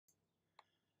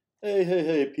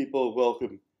Hey people,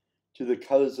 welcome to the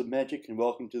Colors of Magic and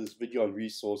welcome to this video on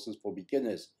resources for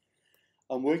beginners.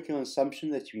 I'm working on an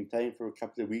assumption that you've been playing for a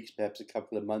couple of weeks, perhaps a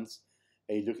couple of months,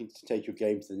 and you're looking to take your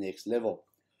game to the next level.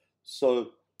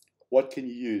 So what can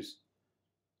you use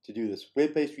to do this?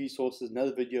 Web-based resources,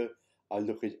 another video, I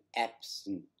look at apps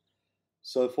and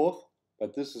so forth,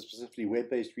 but this is specifically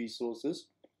web-based resources.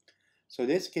 So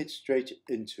let's get straight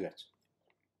into it.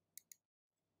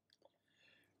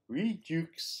 Reed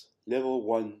Duke's Level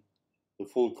 1, the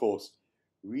full course.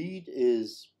 Reed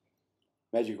is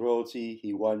Magic royalty.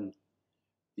 He won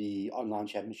the online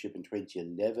championship in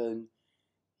 2011.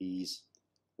 He's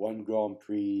won Grand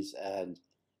Prix and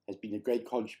has been a great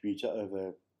contributor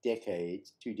over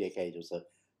decades, 2 decades or so,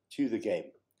 to the game.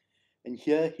 And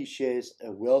here he shares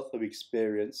a wealth of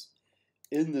experience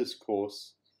in this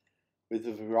course with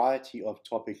a variety of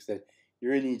topics that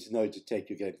you really need to know to take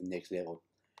your game to the next level.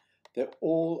 They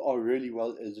all are really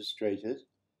well illustrated.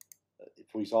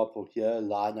 For example, here,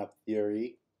 lineup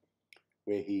theory,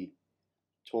 where he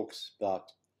talks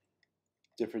about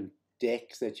different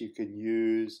decks that you can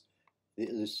use, the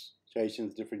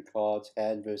illustrations of different cards,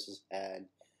 hand versus hand.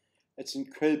 It's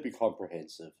incredibly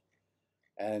comprehensive.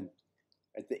 And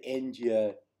at the end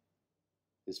here,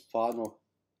 his final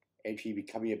entry,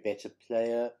 becoming a better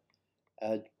player.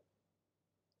 And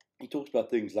he talks about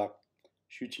things like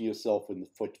shooting yourself in the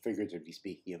foot, figuratively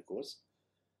speaking, of course.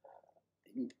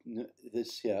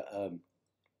 This here,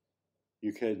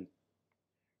 you can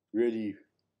really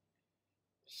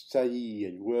study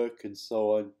and work and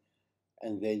so on,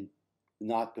 and then the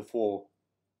night before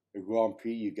a Grand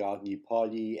Prix you go out and you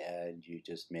party and you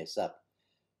just mess up.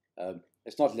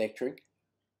 It's not lecturing,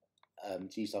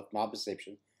 at least of my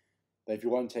perception, but if you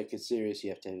want to take it serious, you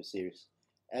have to have a serious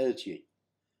attitude.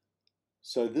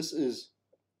 So this is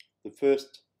the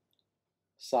first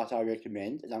site I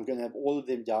recommend, and I'm going to have all of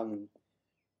them down in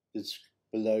this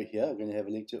below here. I'm going to have a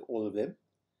link to all of them,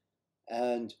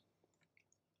 and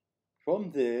from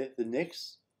there, the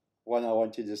next one I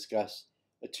want to discuss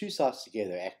are two sites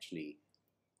together, actually.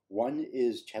 One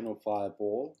is Channel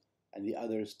Fireball, and the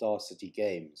other is Star City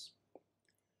Games.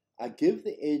 I give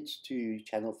the edge to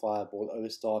Channel Fireball over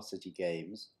Star City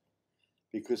Games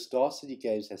because Star City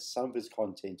Games has some of its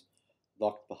content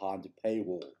locked behind a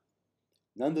paywall.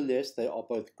 Nonetheless, they are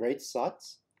both great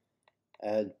sites,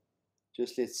 and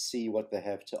just let's see what they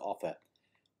have to offer.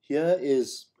 Here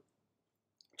is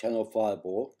Channel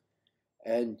Fireball.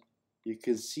 And you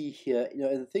can see here,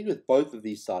 and the thing with both of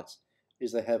these sites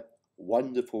is they have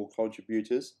wonderful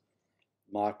contributors.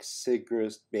 Mark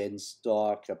Sigrist, Ben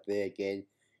Stark up there again.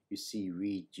 You see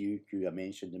Reed Duke, who I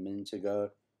mentioned a minute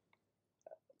ago.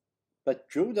 But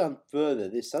drill down further,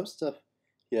 there's some stuff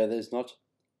here that is not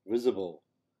visible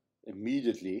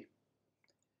immediately.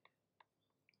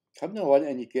 Come down one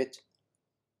and you get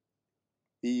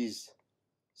these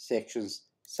sections,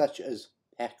 such as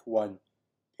Pack 1,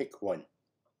 Pick 1.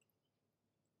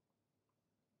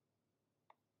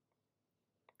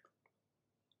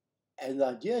 And the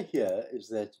idea here is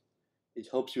that it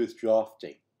helps you with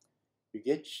drafting. You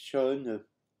get shown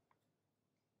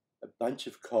a bunch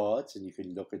of cards and you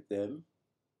can look at them,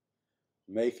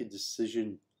 make a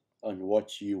decision on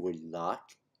what you would like,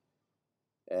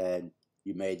 and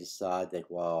you may decide that,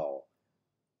 wow,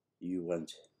 you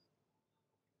want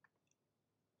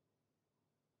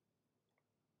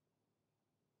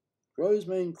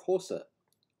Rosemary Corsa.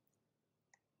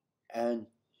 And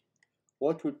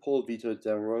what would Paul Vito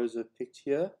da Rosa picked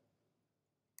here?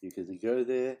 You can go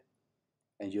there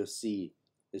and you'll see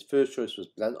his first choice was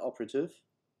Blood Operative.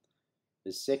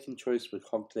 His second choice was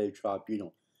Conclave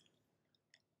Tribunal.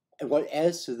 And what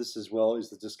adds to this as well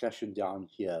is the discussion down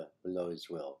here below as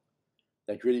well.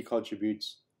 That really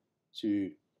contributes to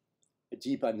a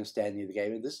deep understanding of the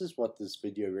game. And this is what this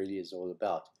video really is all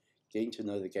about. Getting to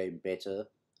know the game better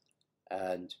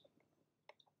and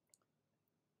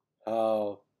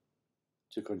how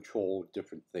to control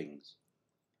different things.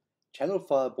 Channel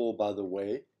Fireball, by the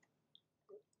way,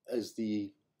 is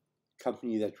the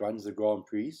company that runs the Grand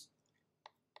Prix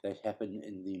that happen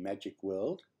in the Magic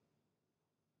world.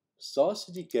 Star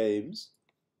City Games,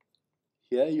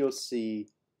 here you'll see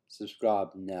subscribe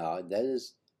now, and that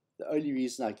is the only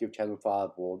reason I give Channel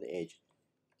Fireball the edge.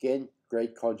 Again,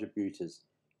 great contributors: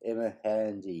 Emma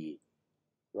Handy,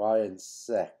 Ryan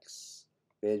Sachs,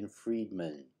 Ben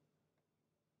Friedman.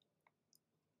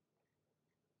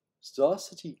 Star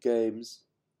City Games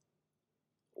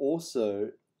also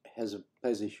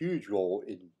plays a huge role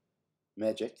in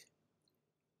Magic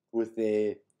with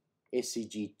their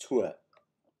SCG tour.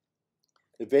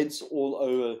 Events all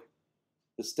over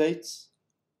the States,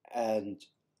 and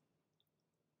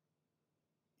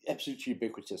absolutely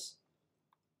ubiquitous.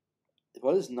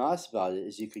 What is nice about it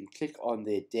is you can click on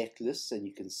their deck lists and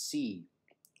you can see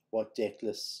what deck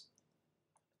lists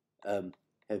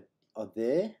are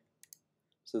there.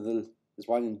 So there's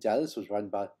one in Dallas was run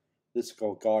by this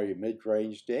Golgari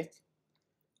mid-range deck,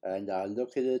 and I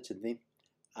look at it and think,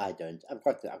 I've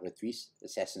got 3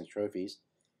 Assassin's trophies.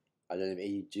 I don't have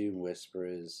any Doom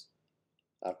Whisperers.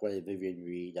 I've got a Vivian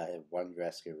Reed. I have 1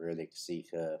 Vraska Relic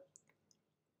Seeker.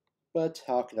 But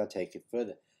how can I take it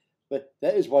further? But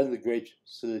that is one of the great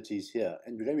facilities here,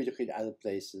 and we're going to be looking at other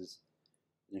places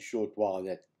in a short while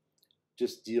that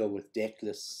just deal with deck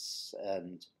lists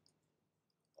and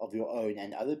of your own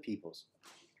and other people's.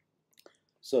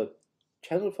 So,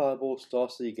 Channel Fireball, Star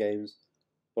City Games,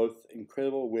 both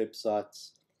incredible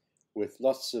websites with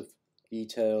lots of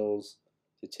details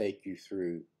to take you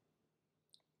through.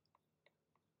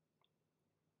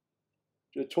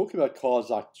 You're talking about cards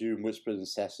like Doom, Whisper, and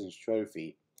Assassin's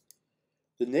Trophy.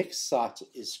 The next site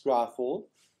is Scryfall.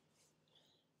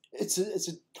 It's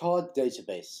a card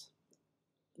database,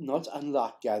 not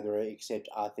unlike Gatherer, except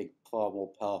I think far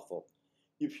more powerful.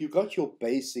 If you've got your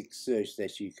basic search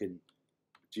that you can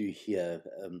do here,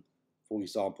 for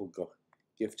example,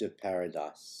 Gift of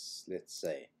Paradise, let's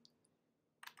say.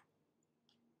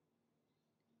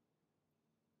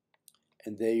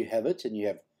 And there you have it, and you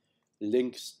have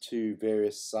links to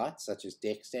various sites such as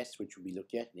DeckStats, which we'll be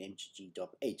looking at, and MTG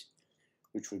Top 8,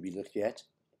 which we'll be looking at.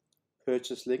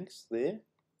 Purchase links there.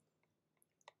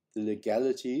 The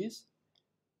legalities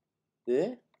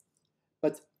there.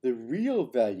 But the real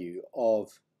value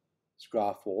of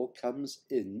Scryfall comes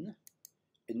in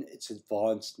its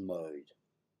advanced mode.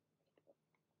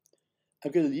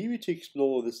 I'm going to leave you to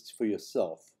explore this for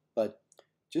yourself, but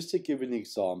just to give an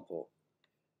example,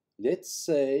 let's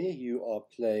say you are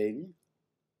playing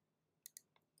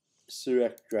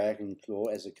Surak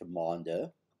Dragonclaw as a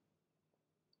commander,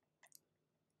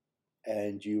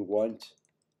 and you want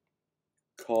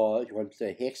to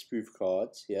play hexproof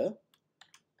cards here.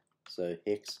 So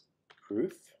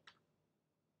hexproof.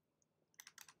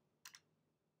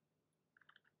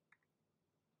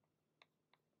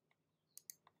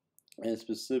 And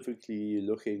specifically you're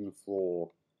looking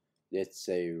for, let's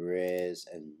say, rares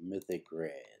and mythic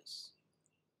rares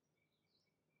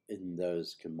in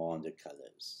those commander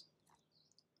colors.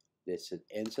 Let's hit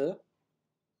enter.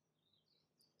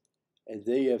 And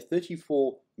there you have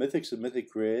 34 mythics and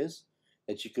mythic rares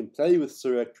that you can play with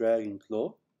Surak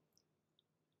Dragonclaw.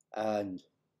 And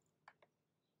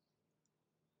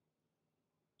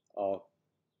are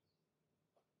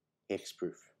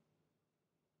hexproof.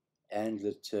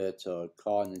 Angler Turtle,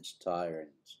 Carnage Tyrant.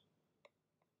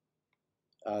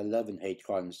 I love and hate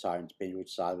Carnage Tyrant, depending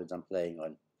which side I'm playing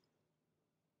on.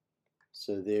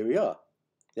 So there we are.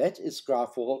 That is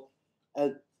Scryfall.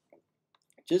 And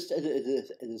just at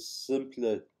a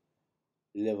simpler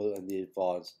level in the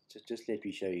advanced, just let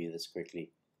me show you this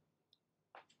quickly.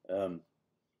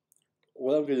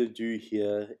 What I'm going to do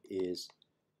here is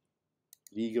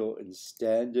legal and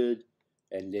standard,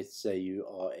 and let's say you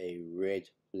are a red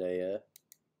player.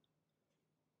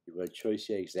 You've got a choice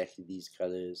here, exactly these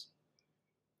colors,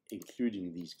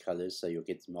 including these colors, so you'll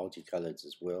get multicolored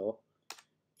as well.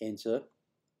 Enter.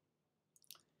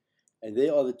 And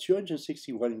there are the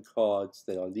 261 cards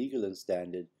that are legal and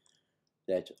standard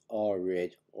that are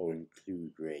red or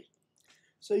include red.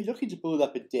 So you're looking to build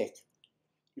up a deck.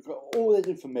 You've got all that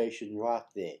information right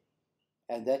there,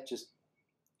 and that just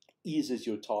eases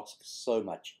your task so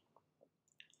much.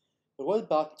 But what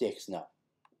about decks now?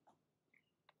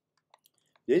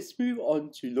 Let's move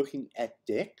on to looking at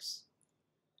decks.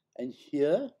 And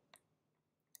here,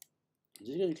 I'm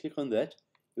just going to click on that.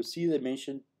 You'll see they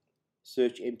mention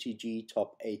search MTG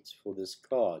Top 8 for this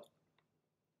card.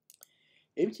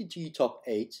 MTG Top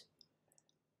 8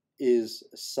 is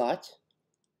a site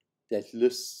that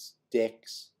lists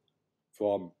decks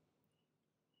from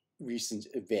recent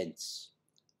events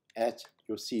at,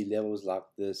 you'll see levels like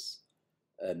this,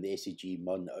 the SCG,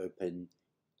 Modern Open,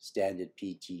 Standard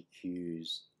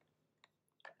PTQs.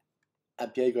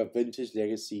 Up here you've got Vintage,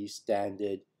 Legacy,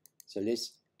 Standard. So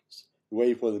let's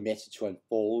wait for the meta to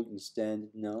unfold in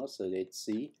Standard now. So let's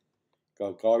see.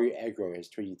 Golgari Aggro has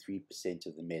 23%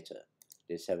 of the meta.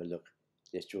 Let's have a look.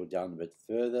 Let's draw down a bit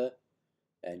further,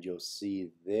 and you'll see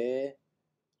there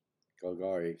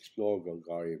Golgari Explore,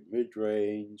 Golgari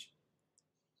Midrange.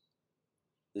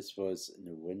 This was in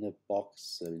the winner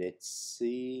box, so let's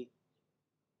see.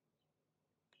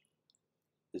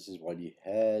 This is what you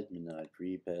had: Midnight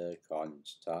Reaper,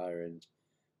 Carnage Tyrant,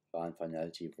 Fine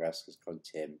Finality, Vraska's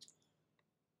Contempt.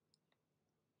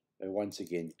 And once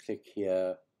again, click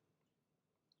here,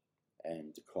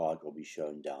 and the card will be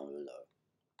shown down below.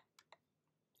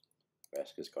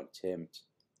 Vraska's Contempt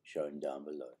shown down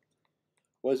below.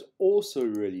 What's also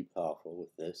really powerful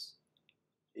with this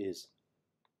is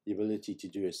the ability to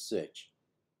do a search.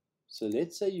 So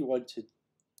let's say you want to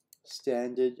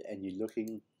standard and you're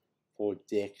looking for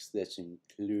decks that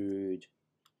include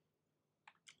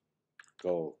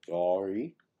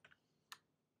Golgari,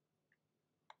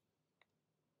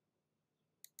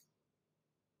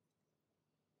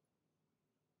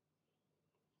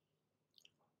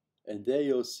 and there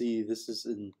you'll see this is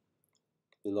in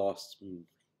the last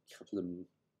couple of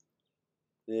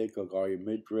there, Golgari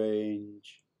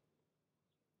mid-range,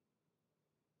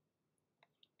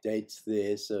 dates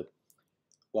there. So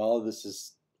while this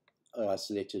is I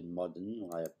selected modern,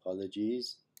 my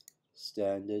apologies,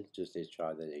 standard, just let's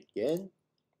try that again.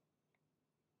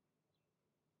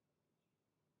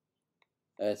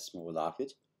 That's more like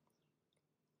it.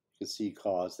 You can see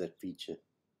cards that feature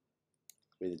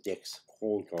where the deck's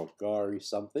called Golgari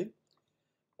something.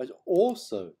 But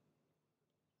also,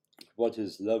 what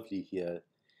is lovely here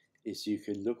is you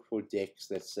can look for decks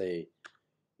that say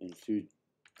include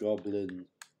Goblin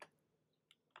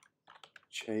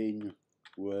Chain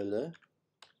Whirler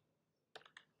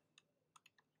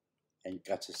and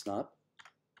Gutter Snipe.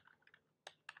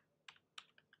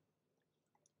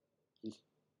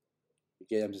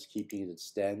 Again, I'm just keeping it at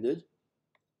standard.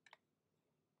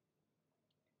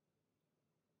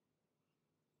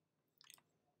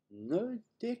 No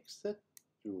decks that,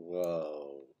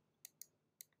 wow,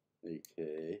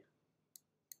 okay.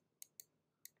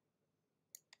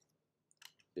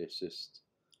 Let's just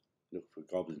look for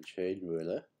Goblin Chain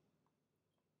Whirler.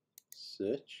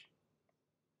 Search.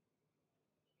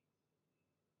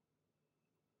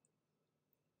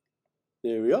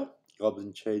 There we are,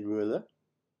 Goblin Chain Whirler.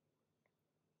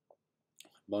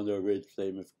 Mono Red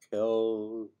Flame of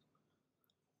Kel.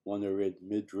 Mono Red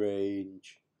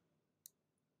Mid-Range.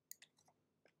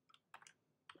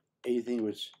 Anything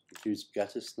which includes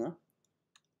Gutter Snipe.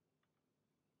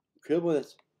 Incredible that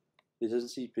there doesn't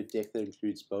seem to be a deck that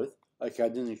includes both. Okay, I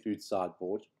didn't include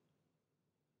Sideboard.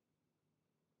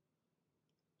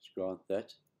 Let's grant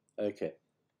that. Okay,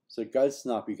 so Gutter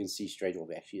Snipe you can see straight off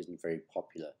actually isn't very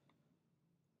popular.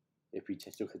 If we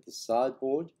take a look at the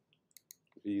sideboard,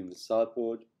 in the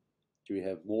sideboard, do we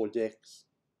have more decks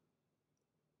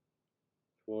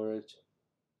for it?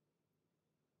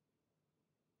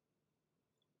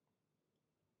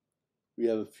 We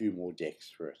have a few more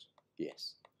decks for it,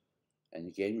 yes. And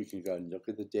again, we can go and look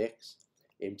at the decks.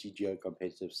 MTG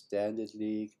Competitive Standard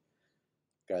League,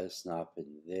 Gutter Snipe in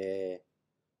there.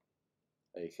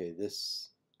 Okay,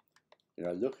 this, when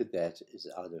I look at that, is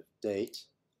out of date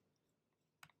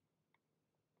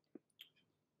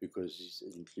because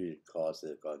it included cards that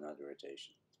have gone under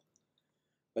rotation.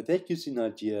 But that gives you an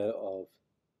idea of,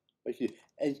 okay,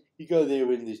 and you go there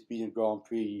when there's been a Grand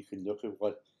Prix, you can look at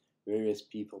what various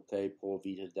people play, Paul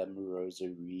Vita,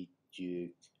 Damarosa, Reed, Duke,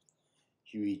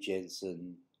 Huey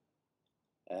Jensen,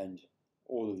 and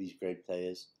all of these great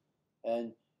players.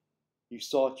 And you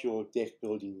start your deck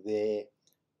building there,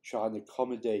 try and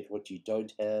accommodate what you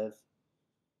don't have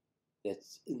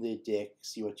that's in their deck,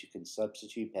 see what you can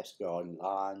substitute, perhaps go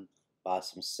online, buy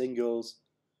some singles.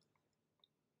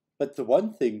 But the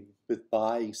one thing with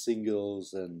buying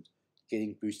singles and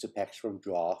getting booster packs from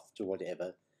draft or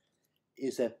whatever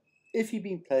is that if you've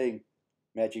been playing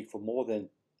Magic for more than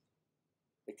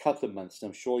a couple of months, and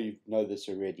I'm sure you know this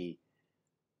already,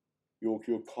 your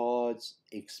cards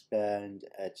expand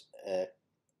at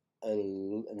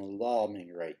an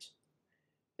alarming rate.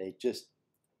 They just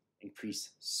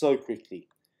increase so quickly.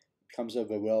 It becomes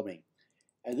overwhelming.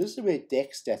 And this is where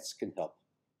deck stats can help.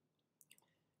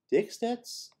 Deck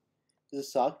stats is a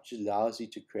site which allows you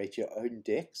to create your own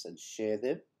decks and share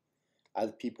them.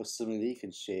 Other people similarly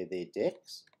can share their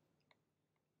decks.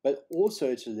 But also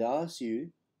it allows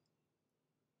you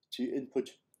to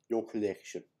input your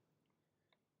collection.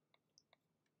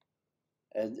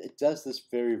 And it does this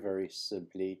very, very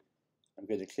simply. I'm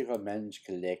going to click on Manage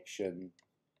Collection.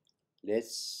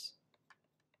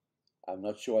 I'm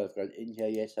not sure I've got in here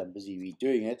yet, I'm busy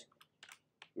redoing it.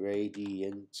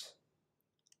 Radiant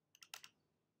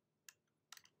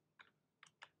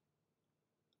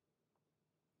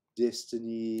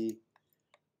Destiny,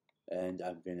 and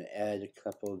I'm going to add a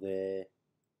couple there.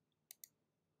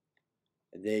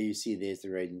 And there you see there's the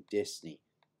Radiant Destiny.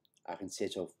 I can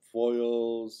set off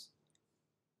foils,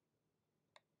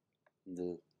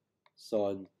 and so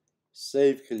on.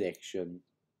 Save collection.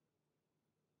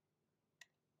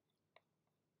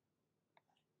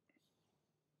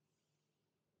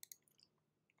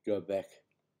 Go back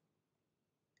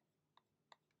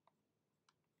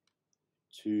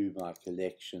to my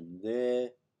collection there.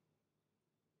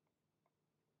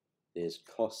 There's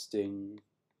costing,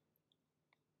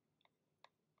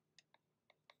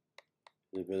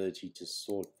 the ability to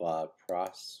sort by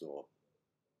price or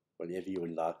whatever you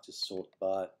would like to sort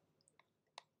by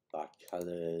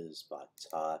colors, by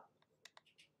type,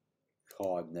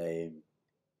 card name.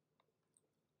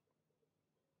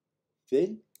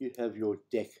 Then you have your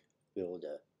deck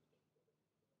builder.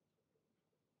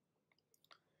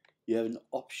 You have an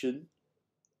option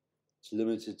to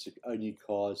limit it to only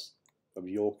cards from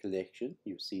your collection,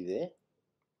 you see there,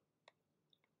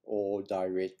 or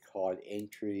direct card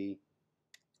entry.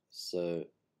 So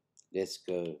let's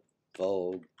go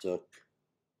Volduc,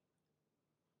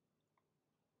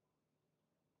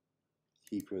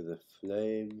 Keeper of the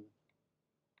Flame,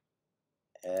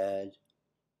 add,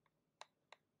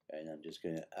 and I'm just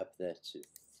going to up that to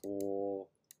 4,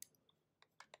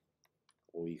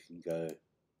 or you can go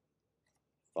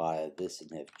via this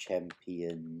and have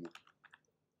Champion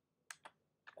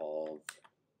of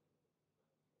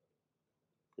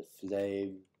the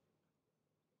Flame,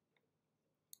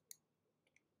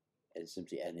 and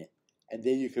simply add it, and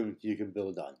then you can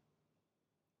build on.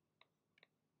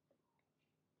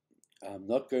 I'm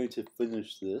not going to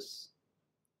finish this,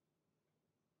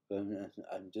 but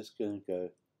I'm just going to go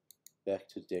back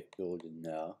to deck building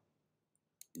now.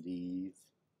 Leave.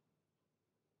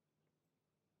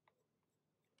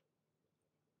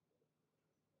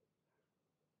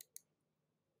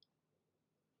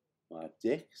 My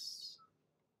decks,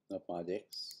 not my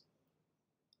decks.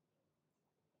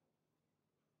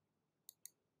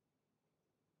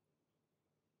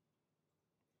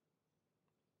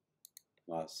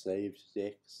 My saved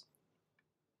decks.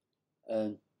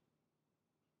 And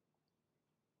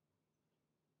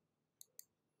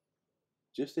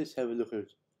just let's have a look at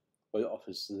what it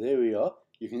offers. So there we are.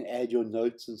 You can add your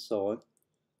notes and so on,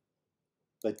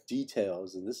 but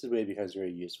details, and this is where it becomes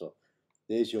very useful.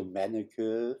 There's your mana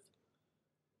curve,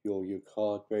 your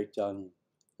card breakdown,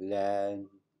 land,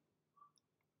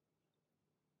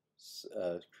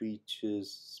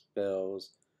 creatures,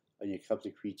 spells, only a couple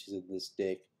of creatures in this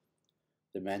deck,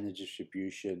 the mana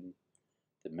distribution,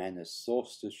 the mana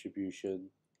source distribution.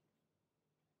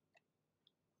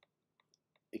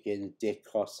 Again, the deck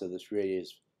cost, so this really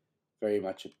is very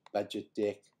much a budget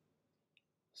deck.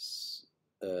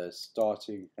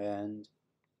 Starting hand.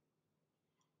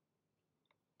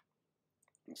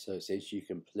 So essentially you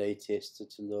can play test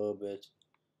it a little bit.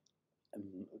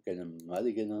 I'm going to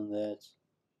mulligan on that.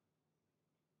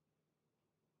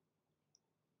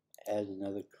 Add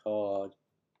another card.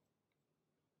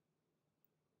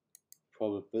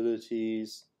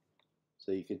 Probabilities.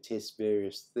 So you can test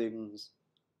various things.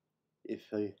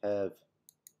 If you have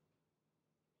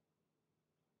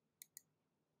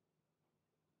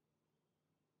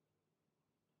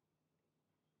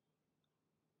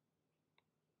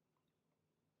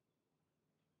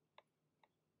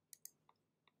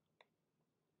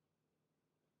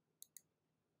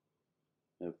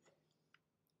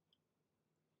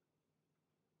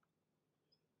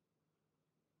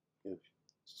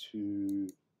two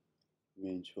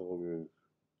mentor,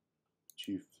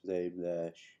 two flame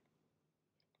lash,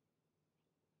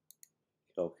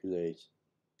 calculate,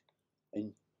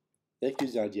 and that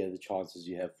gives you an idea of the chances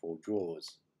you have for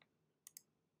draws.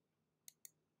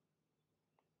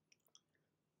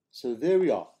 So there we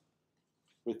are.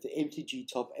 With the MTG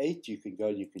top 8, you can go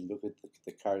and you can look at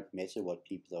the current meta, what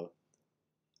people are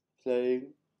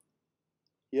playing.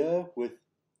 Here with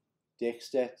deck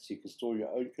stats, you can store your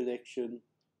own collection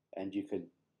and you can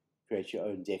create your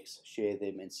own decks, share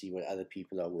them, and see what other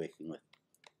people are working with.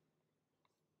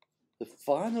 The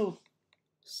final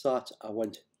site I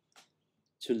want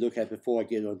to look at before I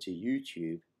get onto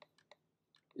YouTube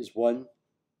is one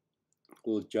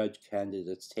called Judge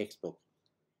Candidate's Textbook.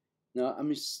 Now,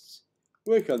 I'm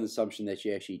work on the assumption that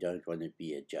you actually don't want to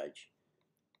be a judge,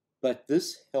 but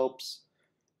this helps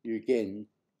you again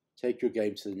take your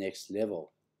game to the next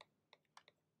level.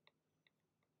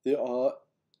 There are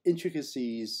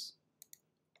intricacies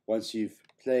once you've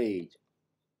played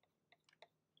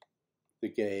the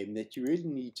game that you really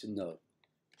need to know.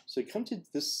 So come to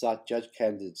this site, Judge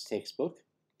Candidate's Textbook,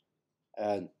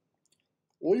 and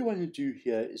all you want to do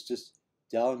here is just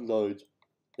download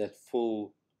that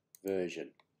full version.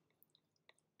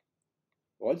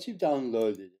 Once you've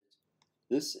downloaded it,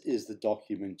 this is the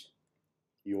document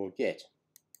you'll get.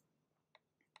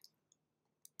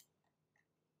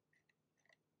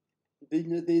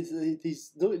 There's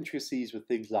these little intricacies with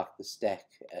things like the stack,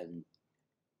 and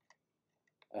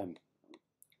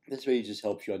this really just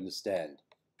helps you understand.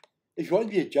 If you want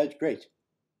to be a judge, great,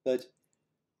 but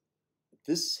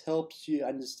this helps you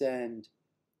understand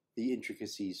the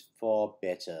intricacies far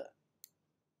better.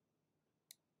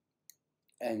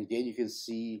 And again, you can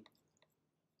see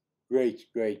great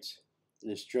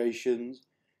illustrations.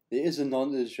 There is a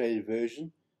non-illustrated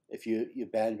version if your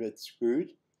bandwidth's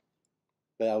screwed,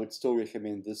 but I would still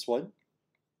recommend this one.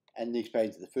 And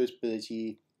explain to the first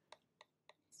ability.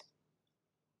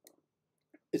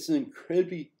 It's an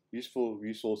incredibly useful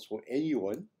resource for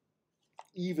anyone,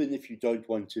 even if you don't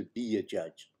want to be a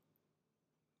judge.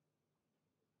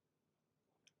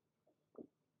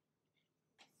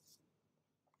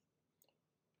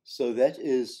 So that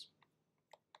is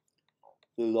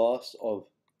the last of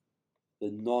the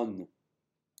non-YouTube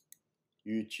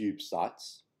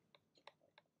sites.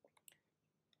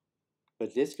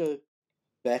 But let's go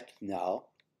back now.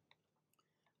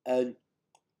 And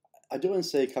I do want to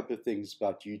say a couple of things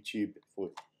about YouTube.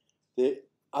 I'm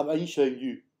only showing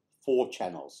you 4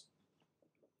 channels.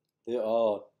 There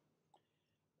are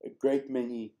a great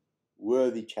many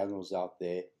worthy channels out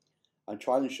there. I'm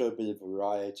trying to show a bit of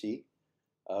variety.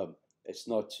 It's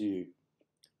not to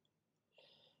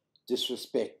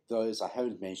disrespect those I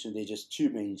haven't mentioned. They're just too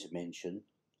many to mention.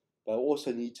 But I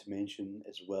also need to mention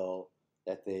as well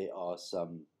that there are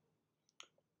some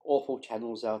awful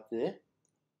channels out there.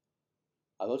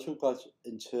 I'm not talking about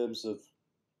in terms of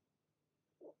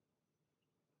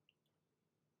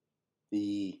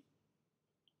the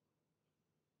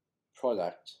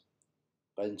product,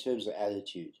 but in terms of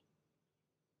attitude.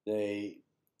 They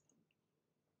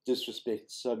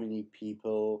disrespect so many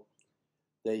people.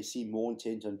 They seem more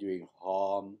intent on doing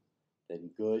harm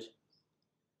than good.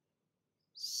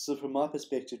 So from my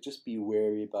perspective, just be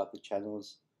wary about the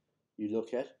channels you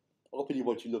look at. Ultimately,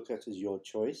 what you look at is your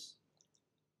choice.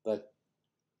 But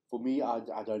for me, I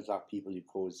don't like people who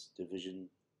cause division,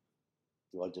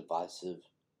 who are divisive.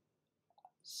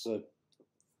 So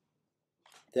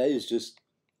that is just,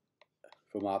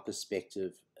 from our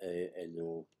perspective, a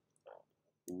little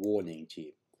warning to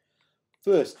you.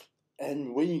 First,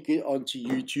 and when you get onto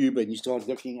YouTube and you start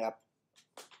looking up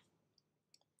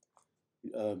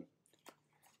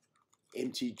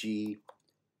MTG,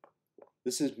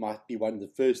 might be one of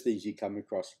the first things you come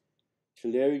across.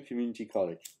 Tulare Community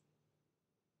College.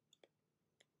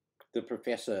 The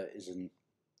professor is in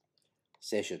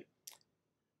session.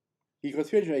 He's got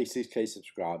 386k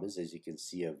subscribers, as you can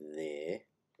see over there.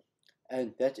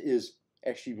 And that is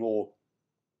actually more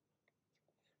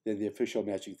than the official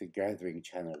Magic the Gathering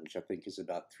channel, which I think is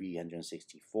about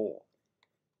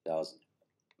 364,000.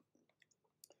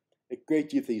 A great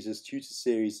deal of things. His tutor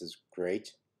series is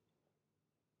great.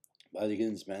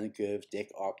 Mulligans, mana curves, deck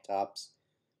archetypes.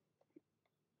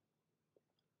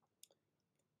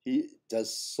 He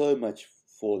does so much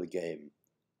for the game.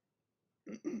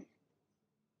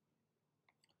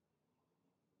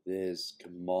 There's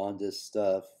commander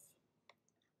stuff.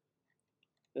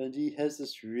 And he has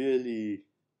this really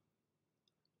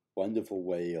wonderful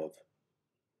way of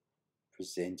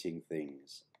presenting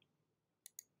things.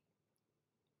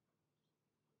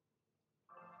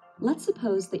 Let's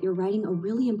suppose that you're writing a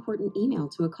really important email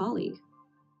to a colleague.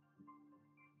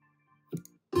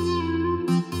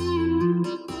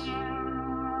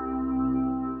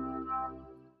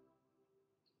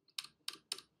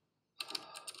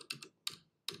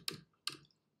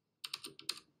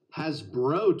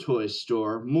 Hasbro toy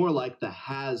store, more like the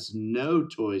has no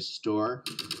toy store.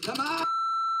 Come on!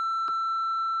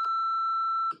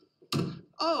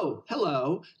 Oh,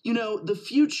 hello. You know, the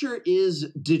future is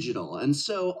digital, and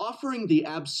so offering the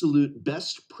absolute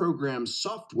best program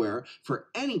software for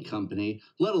any company,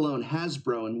 let alone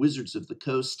Hasbro and Wizards of the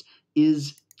Coast,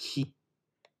 is key.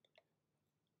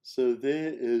 So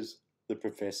there is the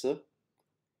professor.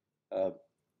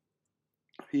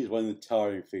 He's one of the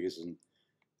towering figures in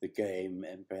the game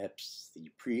and perhaps the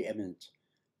preeminent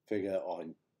figure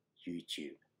on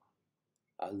YouTube.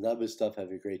 I love his stuff, I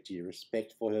have a great deal of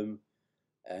respect for him,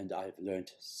 and I've learned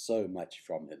so much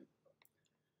from him.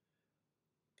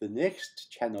 The next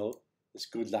channel is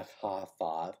Good Luck High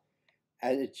Five,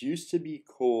 and it used to be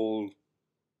called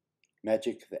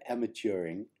Magic the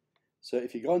Amateuring. So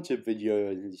if you go into a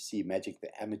video and you see Magic the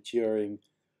Amateuring,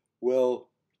 well,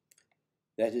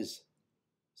 that is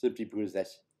simply because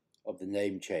that's of the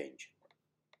name change.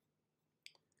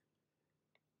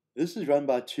 This is run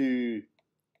by 2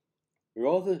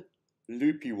 rather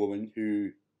loopy women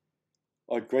who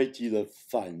are a great deal of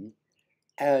fun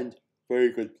and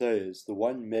very good players. The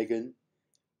one, Megan,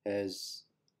 has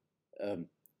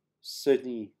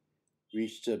certainly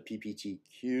reached her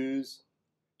PPTQs.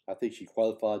 I think she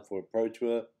qualified for a Pro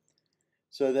Tour.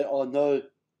 So there are no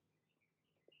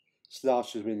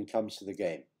slouches when it comes to the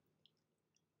game.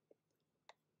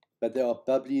 but they are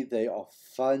bubbly, they are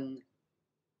fun.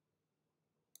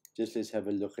 Just let's have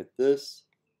a look at this.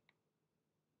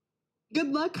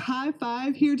 Good luck, high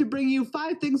five, here to bring you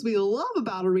 5 things we love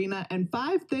about Arena and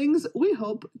 5 things we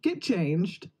hope get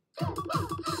changed.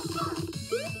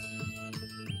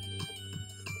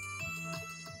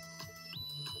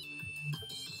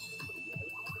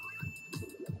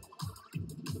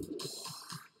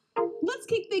 Let's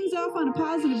kick things off on a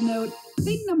positive note.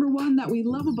 Thing number 1 that we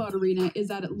love about Arena is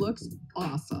that it looks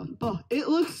awesome. Oh, it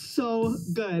looks so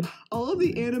good. All of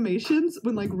the animations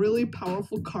when like really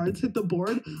powerful cards hit the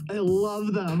board, I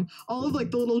love them. All of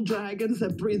like the little dragons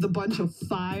that breathe a bunch of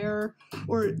fire,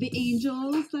 or The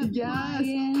angels that fly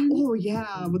in. oh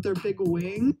yeah, with their big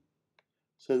wing.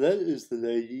 So that is the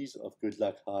ladies of Good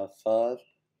Luck High Five.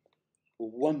 A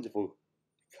wonderful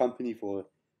company for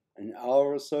an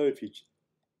hour or so if you're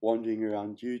wandering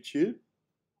around YouTube.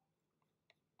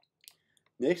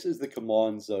 Next is the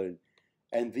Command Zone,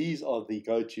 and these are the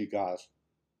go-to guys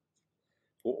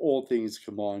for all things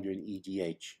Commander and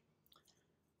EDH.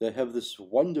 They have this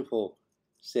wonderful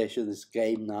session, this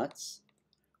game nights,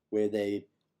 where they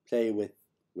play with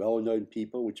well-known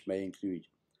people, which may include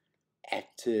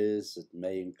actors, it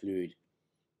may include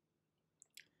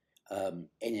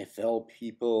NFL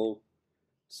people.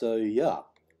 So yeah,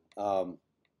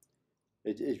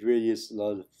 it really is a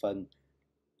lot of fun.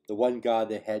 The one guy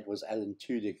they had was Alan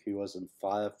Tudyk, who was in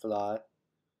Firefly,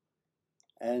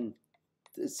 and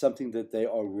it's something that they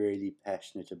are really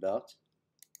passionate about.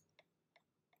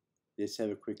 Let's have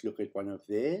a quick look at one of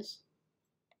theirs.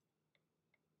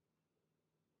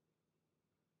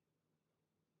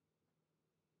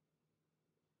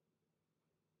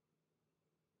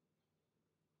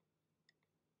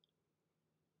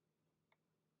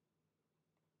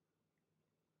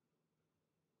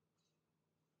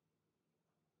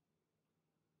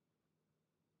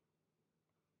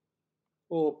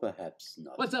 Or perhaps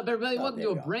not. What's up, everybody? Oh, Welcome there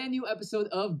to we a are. brand new episode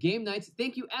of Game Nights.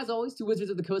 Thank you, as always, to Wizards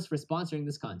of the Coast for sponsoring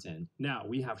this content. Now,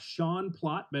 we have Sean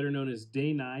Plott, better known as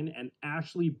Day 9, and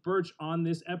Ashley Birch on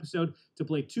this episode to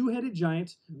play Two-Headed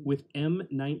Giant with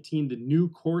M19, the new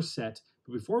core set.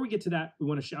 But before we get to that, we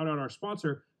want to shout out our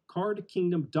sponsor,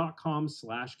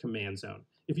 cardkingdom.com/command zone.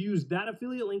 If you use that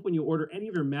affiliate link when you order any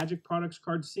of your Magic products,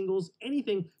 cards, singles,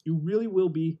 anything, you really will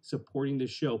be supporting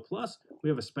this show. Plus, we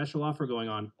have a special offer going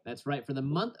on. That's right, for the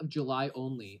month of July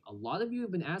only. A lot of you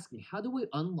have been asking, how do we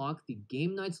unlock the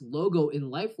Game Nights logo in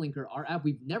Lifelinker, our app?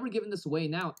 We've never given this away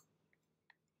now.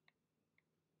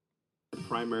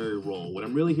 Primary role. What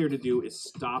I'm really here to do is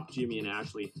stop Jimmy and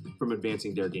Ashley from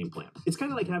advancing their game plan. It's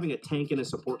kind of like having a tank and a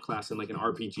support class in like an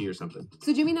RPG or something.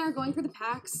 So Jimmy and I are going through the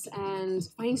packs and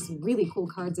finding some really cool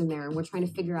cards in there, and we're trying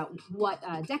to figure out what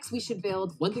decks we should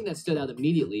build. One thing that stood out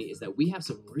immediately is that we have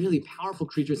some really powerful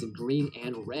creatures in green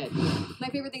and red. My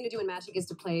favorite thing to do in Magic is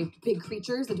to play big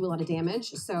creatures that do a lot of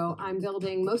damage, so I'm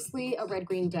building mostly a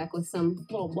red-green deck with some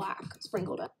little black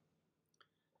sprinkled in.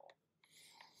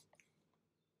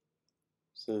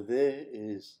 So there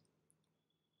is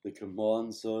the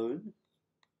Command Zone.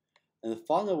 And the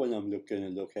final one I'm going to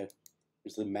look at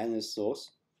is the Mana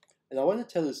Source. And I want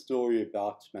to tell a story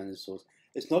about Mana Source.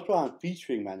 It's not why I'm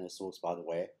featuring Mana Source, by the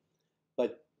way,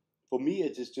 but for me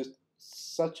it is just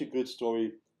such a good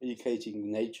story indicating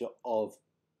the nature of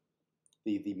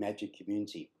the Magic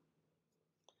community.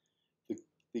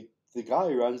 The guy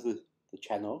who runs the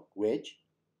channel, Wedge,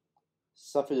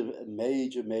 suffered a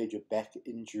major back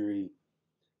injury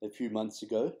a few months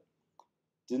ago,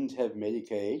 didn't have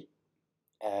Medicaid,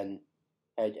 and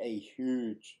had a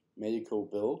huge medical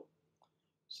bill.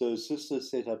 So his sister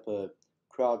set up a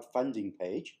crowdfunding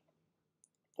page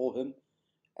for him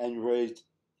and raised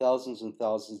thousands and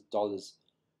thousands of dollars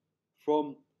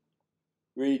from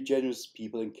really generous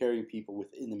people and caring people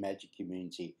within the Magic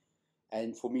community.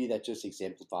 And for me, that just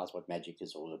exemplifies what Magic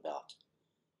is all about.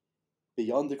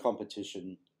 Beyond the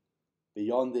competition,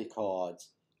 beyond their cards,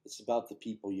 it's about the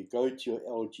people. You go to your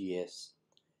LGS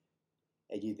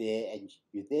and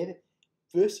you're there.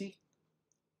 Firstly,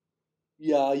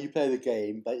 yeah, you play the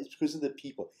game, but it's because of the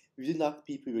people. If you didn't like the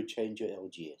people, you would change your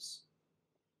LGS.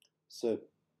 So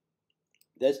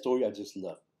that story I just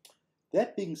love.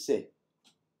 That being said,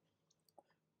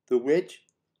 the Wedge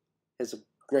has a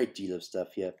great deal of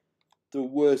stuff here. The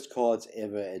worst cards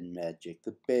ever in Magic,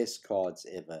 the best cards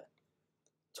ever.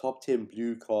 Top 10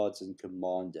 blue cards in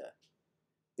Commander.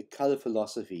 The color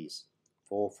philosophies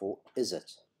for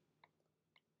Izzet,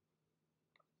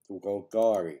 for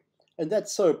Golgari. And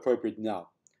that's so appropriate now.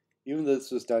 Even though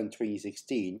this was done in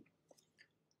 2016,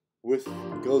 with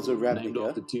Girls of Named Ravnica,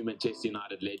 after two Manchester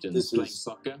United legends, This playing is-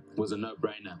 soccer was a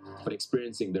no-brainer, but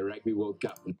experiencing the Rugby World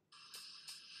Cup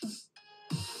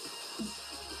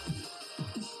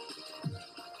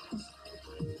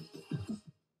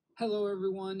Hello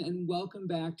everyone, and welcome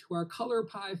back to our Color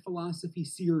Pie Philosophy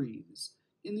series.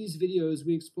 In these videos,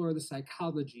 we explore the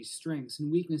psychology, strengths,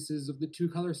 and weaknesses of the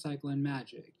two-color cycle in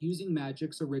Magic, using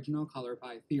Magic's original Color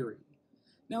Pie theory.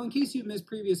 Now, in case you've missed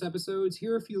previous episodes,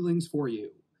 here are a few links for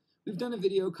you. We've done a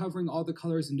video covering all the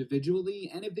colors individually,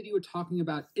 and a video talking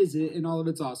about Izzet in all of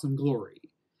its awesome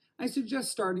glory. I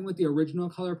suggest starting with the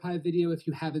original Color Pie video if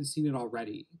you haven't seen it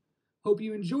already. Hope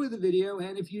you enjoy the video,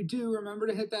 and if you do, remember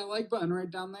to hit that like button right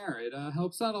down there. It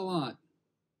helps out a lot.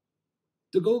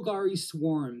 The Golgari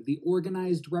Swarm, the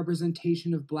organized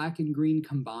representation of black and green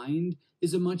combined,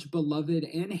 is a much beloved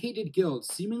and hated guild,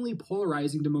 seemingly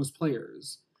polarizing to most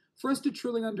players. For us to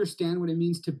truly understand what it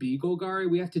means to be Golgari,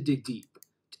 we have to dig deep.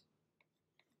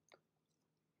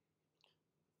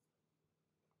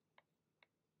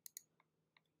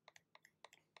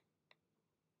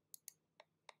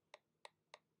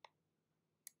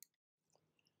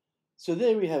 So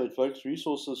there we have it, folks.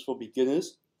 Resources for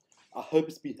beginners. I hope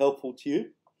it's been helpful to you.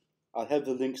 I'll have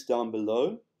the links down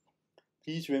below.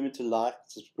 Please remember to like,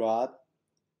 subscribe,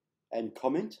 and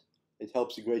comment. It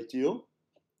helps a great deal.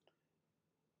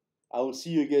 I will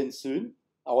see you again soon.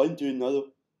 I won't do another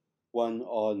one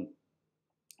on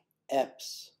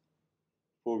apps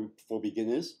for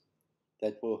beginners.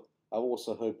 That will, I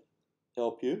also hope,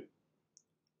 help you.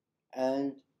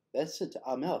 And that's it.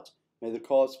 I'm out. May the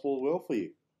cards fall well for you.